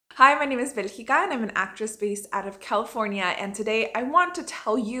Hi, my name is Belgica and I'm an actress based out of California, and today I want to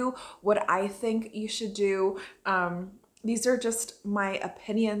tell you what I think you should do. These are just my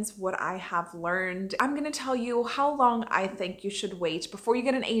opinions, what I have learned. I'm going to tell you how long I think you should wait before you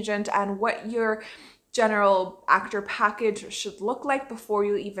get an agent and what your general actor package should look like before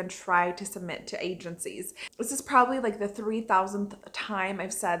you even try to submit to agencies. This is probably like the 3,000th time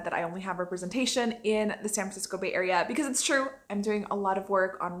I've said that I only have representation in the San Francisco Bay Area, because it's true. I'm doing a lot of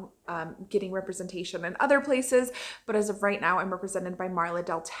work on getting representation in other places, but as of right now, I'm represented by Marla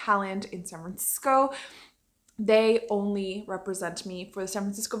Del Talent in San Francisco. They only represent me for the San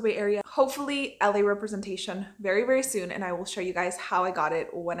Francisco Bay Area. Hopefully LA representation very, very soon, and I will show you guys how I got it,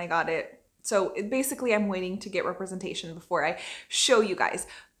 when I got it. So basically I'm waiting to get representation before I show you guys.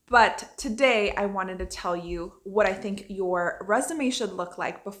 But today I wanted to tell you what I think your resume should look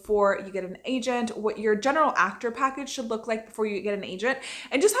like before you get an agent, what your general actor package should look like before you get an agent,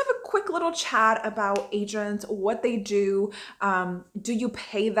 and just have a quick little chat about agents, what they do you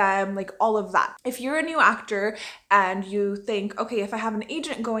pay them, like all of that. If you're a new actor and you think, okay, if I have an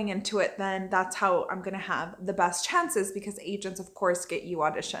agent going into it, then that's how I'm gonna have the best chances, because agents of course get you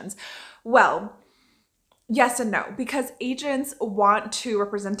auditions. Well, yes and no, because agents want to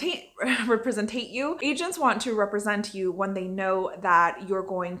represent you. Agents want to represent you when they know that you're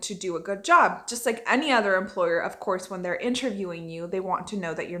going to do a good job. Just like any other employer, of course, when they're interviewing you, they want to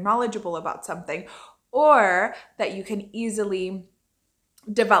know that you're knowledgeable about something or that you can easily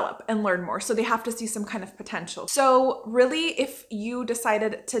develop and learn more. So they have to see some kind of potential. So really, if you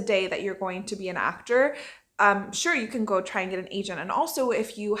decided today that you're going to be an actor, sure, you can go try and get an agent. And also,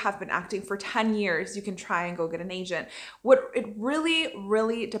 if you have been acting for 10 years, you can try and go get an agent. What it really,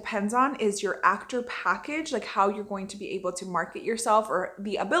 really depends on is your actor package, like how you're going to be able to market yourself or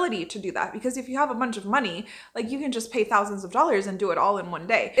the ability to do that. Because if you have a bunch of money, like you can just pay thousands of dollars and do it all in one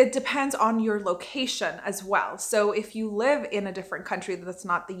day. It depends on your location as well. So if you live in a different country that's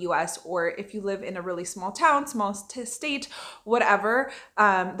not the US, or if you live in a really small town, small state, whatever,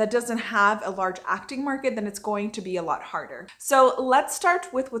 that doesn't have a large acting market, then it's going to be a lot harder. So let's start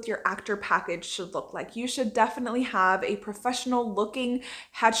with what your actor package should look like. You should definitely have a professional looking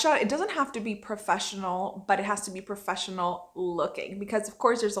headshot. It doesn't have to be professional, but it has to be professional looking, because of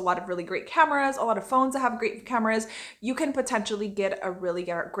course there's a lot of really great cameras, a lot of phones that have great cameras. You can potentially get a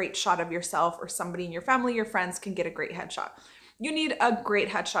really great shot of yourself, or somebody in your family, your friends can get a great headshot. You need a great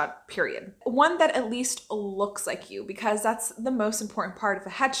headshot, period. One that at least looks like you, because that's the most important part of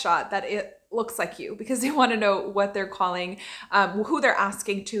a headshot, that it looks like you, because they want to know what they're calling, who they're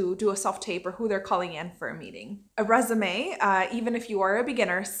asking to do a self-tape, or who they're calling in for a meeting. A resume, even if you are a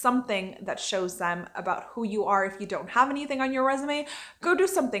beginner, something that shows them about who you are. If you don't have anything on your resume, go do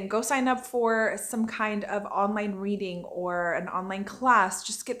something. Go sign up for some kind of online reading or an online class.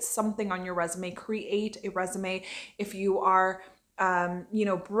 Just get something on your resume. Create a resume. If you are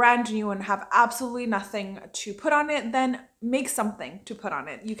brand new and have absolutely nothing to put on it, then make something to put on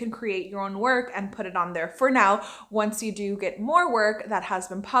it. You can create your own work and put it on there for now. Once you do get more work that has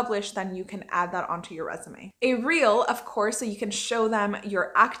been published, then you can add that onto your resume. A reel, of course, so you can show them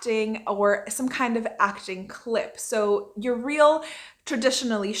your acting or some kind of acting clip. So your reel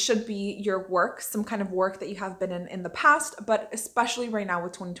traditionally should be your work, some kind of work that you have been in the past, but especially right now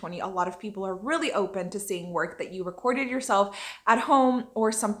with 2020, a lot of people are really open to seeing work that you recorded yourself at home,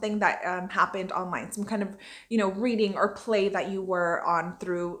 or something that happened online, some kind of, reading or play that you were on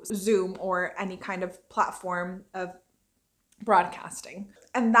through Zoom or any kind of platform of broadcasting.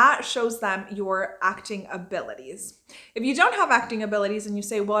 And that shows them your acting abilities. If you don't have acting abilities and you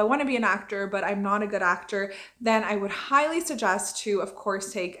say, well, I want to be an actor, but I'm not a good actor, then I would highly suggest to, of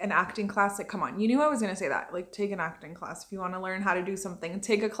course, take an acting class. Like, come on, you knew I was going to say that. Like, take an acting class. If you want to learn how to do something,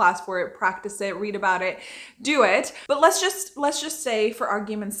 take a class for it, practice it, read about it, do it. But let's just say, for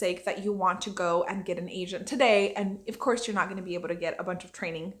argument's sake, that you want to go and get an agent today. And of course, you're not going to be able to get a bunch of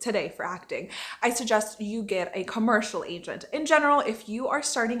training today for acting. I suggest you get a commercial agent. In general, if you are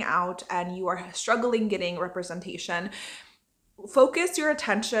starting out and you are struggling getting representation, focus your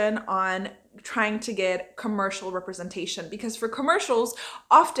attention on trying to get commercial representation, because for commercials,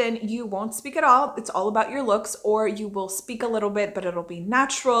 often you won't speak at all. It's all about your looks, or you will speak a little bit, but it'll be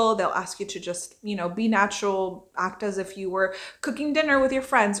natural. They'll ask you to just, be natural, act as if you were cooking dinner with your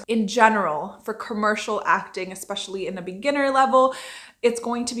friends. In general, for commercial acting, especially in a beginner level, it's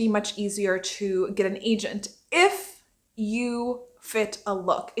going to be much easier to get an agent if you fit a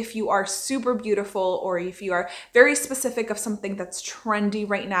look. If you are super beautiful, or if you are very specific of something that's trendy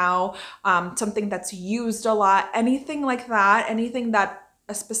right now, something that's used a lot, anything like that, anything that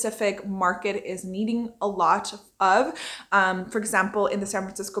a specific market is needing a lot of. For example, in the San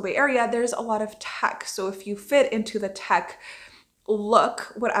Francisco Bay Area, there's a lot of tech. So if you fit into the tech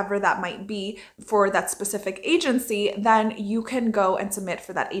look, whatever that might be for that specific agency, then you can go and submit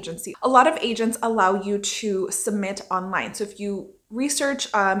for that agency. A lot of agents allow you to submit online. So if you research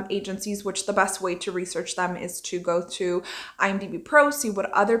agencies, which the best way to research them is to go to IMDb Pro, see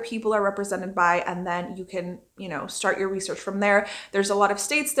what other people are represented by, and then you can, start your research from there. There's a lot of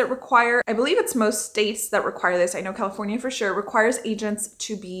states that require, I believe it's most states that require this. I know California for sure requires agents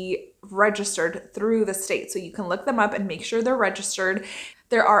to be registered through the state. So you can look them up and make sure they're registered.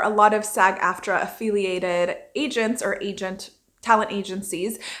 There are a lot of SAG-AFTRA affiliated agents or talent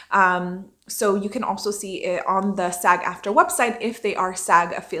agencies. So you can also see it on the SAG-AFTRA website if they are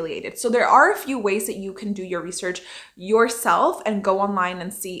SAG affiliated. So there are a few ways that you can do your research yourself and go online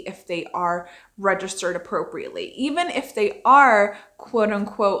and see if they are registered appropriately. Even if they are quote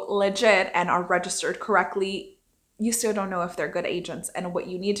unquote legit and are registered correctly, you still don't know if they're good agents. And what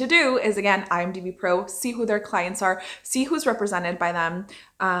you need to do is, again, IMDb Pro, see who their clients are, see who's represented by them,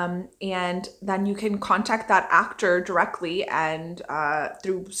 and then you can contact that actor directly and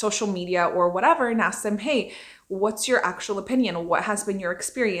through social media or whatever and ask them, hey, what's your actual opinion? What has been your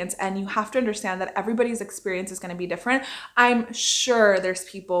experience? And you have to understand that everybody's experience is going to be different. I'm sure there's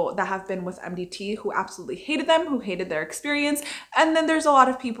people that have been with MDT who absolutely hated them, who hated their experience. And then there's a lot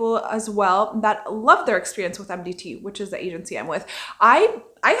of people as well that love their experience with MDT, which is the agency I'm with. I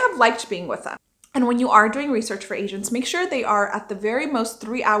have liked being with them. And when you are doing research for agents, make sure they are at the very most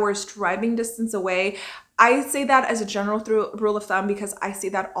 3 hours driving distance away. I say that as a general rule of thumb because I see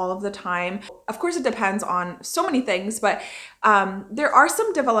that all of the time. Of course, it depends on so many things, but there are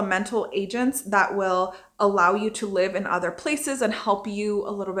some developmental agents that will allow you to live in other places and help you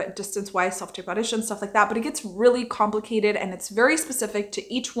a little bit distance-wise, self-tape auditions, stuff like that. But it gets really complicated and it's very specific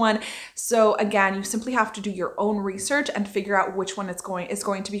to each one. So again, you simply have to do your own research and figure out which one is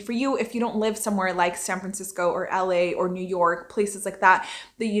going to be for you. If you don't live somewhere like San Francisco or LA or New York, places like that,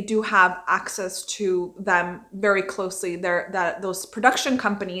 that you do have access to them very closely. Those production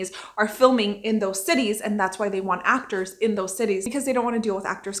companies are filming in those cities, and that's why they want actors in those cities, because they don't want to deal with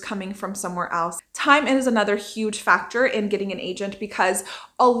actors coming from somewhere else. Time is another huge factor in getting an agent because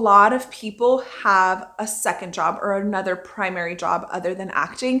a lot of people have a second job or another primary job other than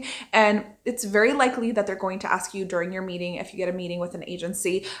acting, and it's very likely that they're going to ask you during your meeting, if you get a meeting with an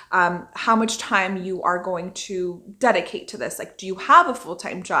agency, how much time you are going to dedicate to this. Like, do you have a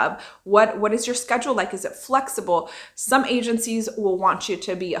full-time job? What is your schedule like? Is it flexible? Some agencies will want you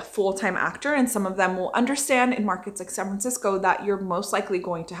to be a full-time actor, and some of them will understand in markets like San Francisco that you're most likely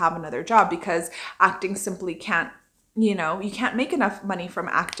going to have another job because acting simply can't, you can't make enough money from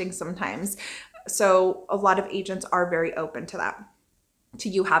acting sometimes. So a lot of agents are very open to that, to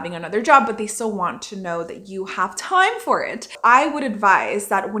you having another job, but they still want to know that you have time for it. I would advise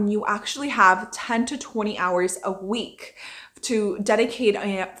that when you actually have 10 to 20 hours a week to dedicate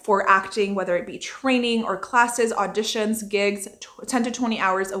for acting, whether it be training or classes, auditions, gigs, 10 to 20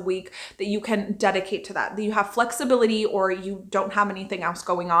 hours a week, that you can dedicate to that you have flexibility or you don't have anything else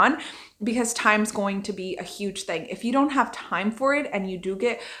going on, because time's going to be a huge thing. If you don't have time for it and you do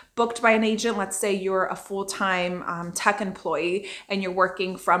get booked by an agent, let's say you're a full-time tech employee and you're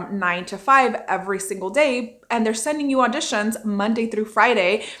working from 9 to 5 every single day, and they're sending you auditions Monday through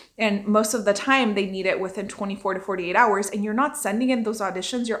Friday, and most of the time they need it within 24 to 48 hours, and you're not sending in those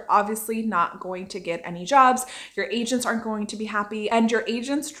auditions, you're obviously not going to get any jobs. Your agents aren't going to be happy, and your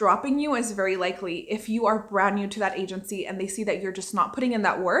agents dropping you is very likely if you are brand new to that agency and they see that you're just not putting in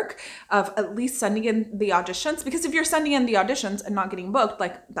that work of at least sending in the auditions. Because if you're sending in the auditions and not getting booked,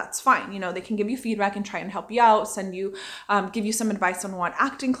 like, that's fine. They can give you feedback and try and help you out, send you, give you some advice on what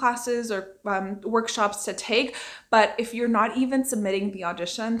acting classes or workshops to take. But if you're not even submitting the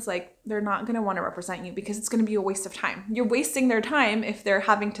auditions, like, they're not going to want to represent you because it's going to be a waste of time. You're wasting their time if they're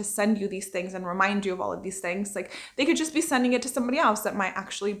having to send you these things and remind you of all of these things. Like, they could just be sending it to somebody else that might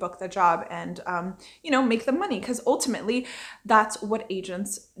actually book the job and, make them money, because ultimately that's what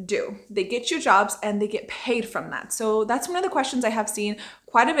agents do. They get you jobs and they get paid from that. So that's one of the questions I have seen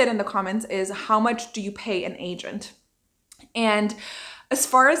quite a bit in the comments is, how much do you pay an agent? And as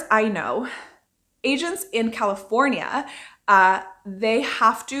far as I know, agents in California, they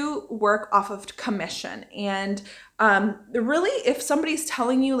have to work off of commission. And really, if somebody's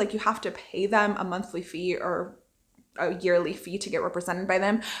telling you like you have to pay them a monthly fee or a yearly fee to get represented by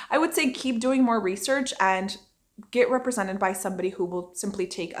them, I would say keep doing more research and get represented by somebody who will simply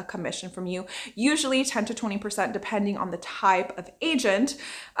take a commission from you, usually 10 to 20%, depending on the type of agent.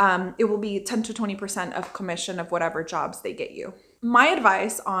 It will be 10 to 20% of commission of whatever jobs they get you. My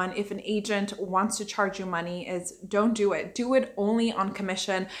advice on if an agent wants to charge you money is don't do it. Do it only on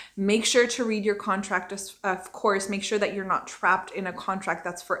commission. Make sure to read your contract, of course. Make sure that you're not trapped in a contract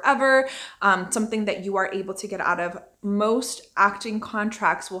that's forever, something that you are able to get out of. Most acting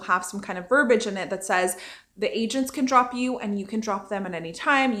contracts will have some kind of verbiage in it that says the agents can drop you and you can drop them at any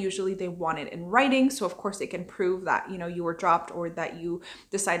time. Usually they want it in writing. So of course they can prove that, you know, you were dropped or that you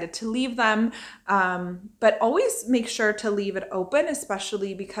decided to leave them. But always make sure to leave it open,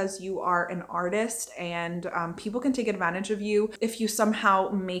 especially because you are an artist and people can take advantage of you. If you somehow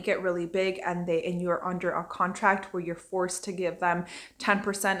make it really big and you're under a contract where you're forced to give them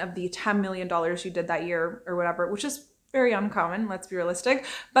 10% of the $10 million you did that year or whatever, which is very uncommon, let's be realistic,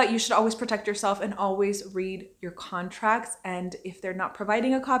 but you should always protect yourself and always read your contracts. And if they're not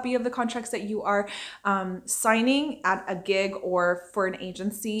providing a copy of the contracts that you are signing at a gig or for an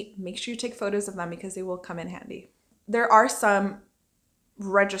agency, make sure you take photos of them because they will come in handy. There are some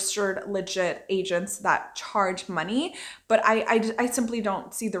registered legit agents that charge money, but I simply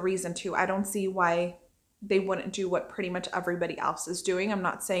don't see the reason to. I don't see why they wouldn't do what pretty much everybody else is doing. I'm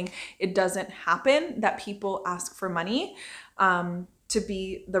not saying it doesn't happen that people ask for money to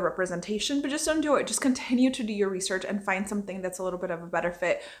be the representation, but just don't do it. Just continue to do your research and find something that's a little bit of a better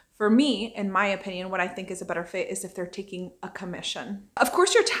fit. For me, in my opinion, what I think is a better fit is if they're taking a commission. Of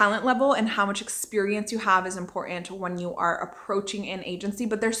course, your talent level and how much experience you have is important when you are approaching an agency,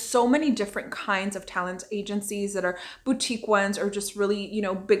 but there's so many different kinds of talent agencies that are boutique ones or just really, you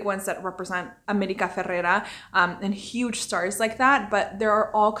know, big ones that represent America Ferrera and huge stars like that. But there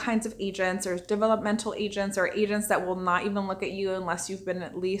are all kinds of agents. There's developmental agents or agents that will not even look at you unless you've been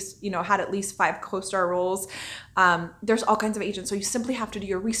at least, you know, had at least 5 co-star roles. There's all kinds of agents. So you simply have to do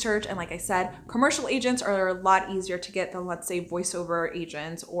your research. And like I said, commercial agents are a lot easier to get than, let's say, voiceover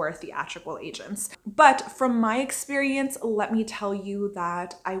agents or theatrical agents. But from my experience, let me tell you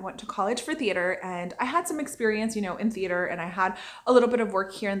that I went to college for theater and I had some experience, you know, in theater, and I had a little bit of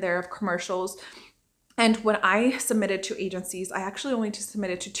work here and there of commercials. And when I submitted to agencies, I actually only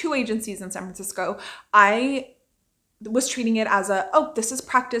submitted to 2 agencies in San Francisco. I was treating it as oh, this is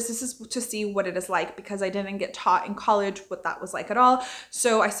practice. This is to see what it is like, because I didn't get taught in college what that was like at all.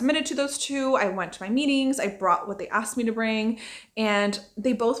 So I submitted to those 2. I went to my meetings. I brought what they asked me to bring, and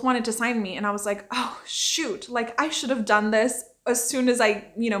they both wanted to sign me. And I was like, oh, shoot, like I should have done this as soon as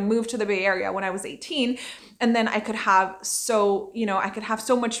I, you know, moved to the Bay Area when I was 18. And then I could have so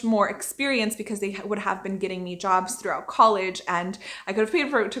much more experience because they would have been getting me jobs throughout college, and I could have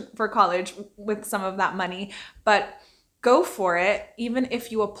paid for college with some of that money. But go for it. Even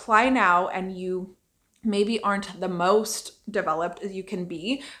if you apply now and you maybe aren't the most developed as you can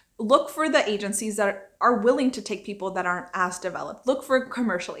be, look for the agencies that are willing to take people that aren't as developed. Look for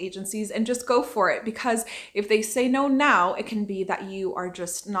commercial agencies and just go for it, because if they say no now, it can be that you are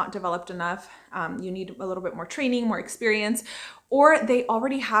just not developed enough. You need a little bit more training, more experience, or they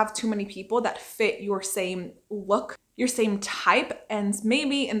already have too many people that fit your same look, your same type, and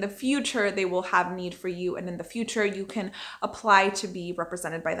maybe in the future they will have need for you, and in the future you can apply to be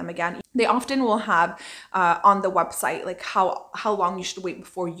represented by them again. They often will have on the website like how long you should wait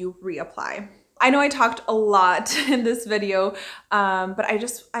before you reapply. I know I talked a lot in this video, but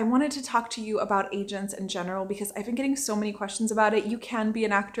I wanted to talk to you about agents in general because I've been getting so many questions about it. You can be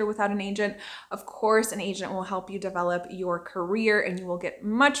an actor without an agent. Of course, an agent will help you develop your career and you will get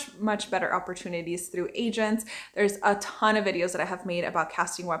much, much better opportunities through agents. There's a ton of videos that I have made about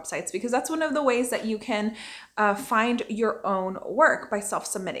casting websites because that's one of the ways that you can find your own work by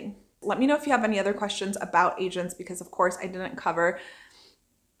self-submitting. Let me know if you have any other questions about agents because, of course, I didn't cover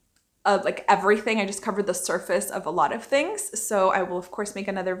like everything. I just covered the surface of a lot of things. So I will of course make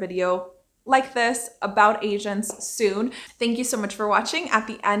another video like this about agents soon. Thank you so much for watching. At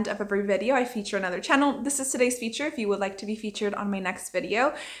the end of every video, I feature another channel. This is today's feature. If you would like to be featured on my next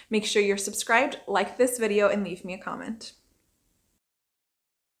video, make sure you're subscribed, like this video, and leave me a comment.